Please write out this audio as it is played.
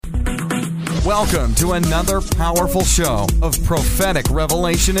Welcome to another powerful show of prophetic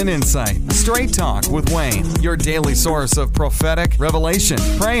revelation and insight. Straight Talk with Wayne, your daily source of prophetic revelation,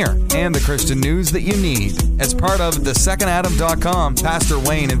 prayer, and the Christian news that you need. As part of thesecondadam.com, Pastor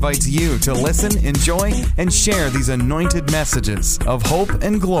Wayne invites you to listen, enjoy, and share these anointed messages of hope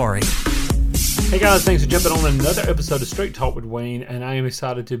and glory. Hey guys, thanks for jumping on another episode of Straight Talk with Wayne, and I am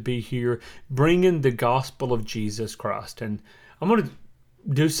excited to be here bringing the gospel of Jesus Christ. And I'm going to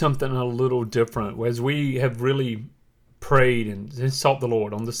do something a little different as we have really prayed and sought the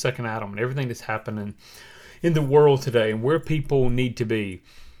Lord on the second Adam and everything that's happening in the world today and where people need to be.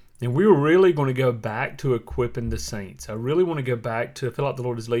 And we were really going to go back to equipping the saints. I really want to go back to, I feel like the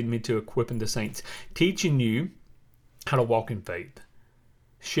Lord is leading me to equipping the saints, teaching you how to walk in faith,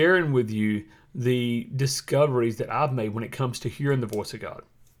 sharing with you the discoveries that I've made when it comes to hearing the voice of God,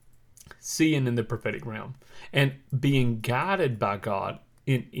 seeing in the prophetic realm, and being guided by God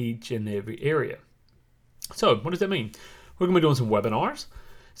in each and every area. So what does that mean? We're going to be doing some webinars.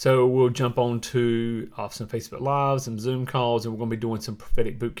 So we'll jump on to some Facebook Lives, some Zoom calls, and we're going to be doing some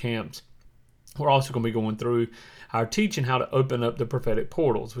prophetic boot camps. We're also going to be going through our teaching how to open up the prophetic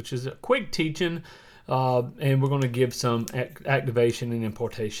portals, which is a quick teaching, and we're going to give some activation and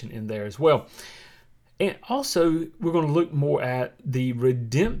importation in there as well. And also, we're going to look more at the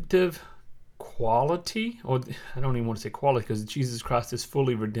redemptive quality, or I don't even want to say quality because Jesus Christ is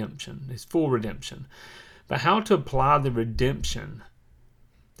fully redemption, is full redemption, but how to apply the redemption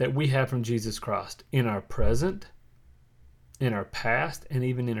that we have from Jesus Christ in our present, in our past, and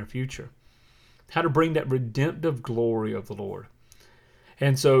even in our future. How to bring that redemptive glory of the Lord.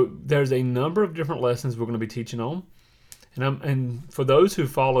 And so there's a number of different lessons we're going to be teaching on. And for those who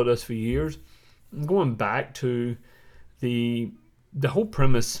followed us for years, I'm going back to the whole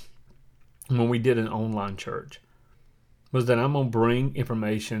premise when we did an online church was that I'm going to bring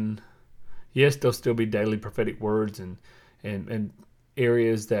information. Yes, there'll still be daily prophetic words and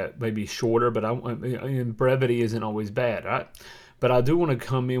areas that may be shorter, but brevity isn't always bad, right? But I do want to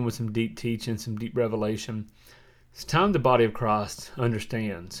come in with some deep teaching, some deep revelation. It's time the body of Christ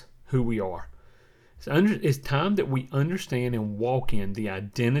understands who we are. It's time that we understand and walk in the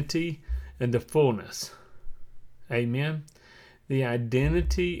identity and the fullness. Amen? The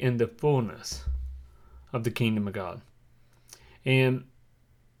identity and the fullness of the kingdom of God. And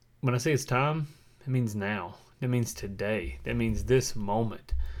when I say it's time, it means now. That means today. That means this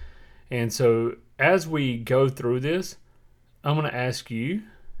moment. And so as we go through this, I'm going to ask you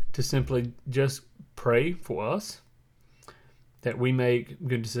to simply just pray for us that we make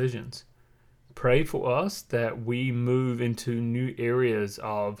good decisions. Pray for us that we move into new areas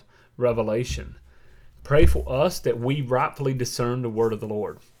of revelation. Pray for us that we rightfully discern the word of the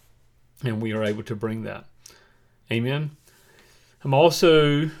Lord and we are able to bring that. Amen. I'm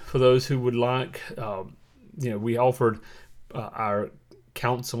also, for those who would like, we offered our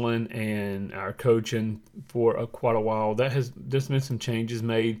counseling and our coaching for quite a while. There's been some changes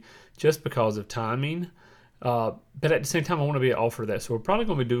made just because of timing. But at the same time, I want to be able to offer that. So we're probably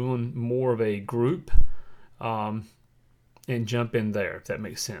going to be doing more of a group and jump in there, if that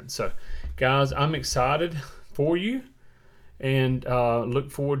makes sense. So, guys, I'm excited for you and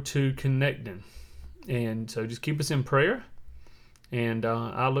look forward to connecting. And so just keep us in prayer. And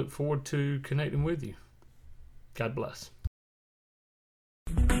I look forward to connecting with you. God bless.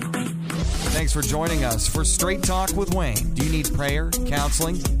 Thanks for joining us for Straight Talk with Wayne. Do you need prayer,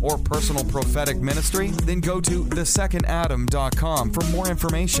 counseling, or personal prophetic ministry? Then go to thesecondadam.com for more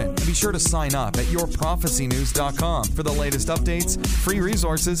information. And be sure to sign up at yourprophecynews.com for the latest updates, free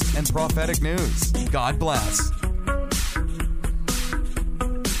resources, and prophetic news. God bless.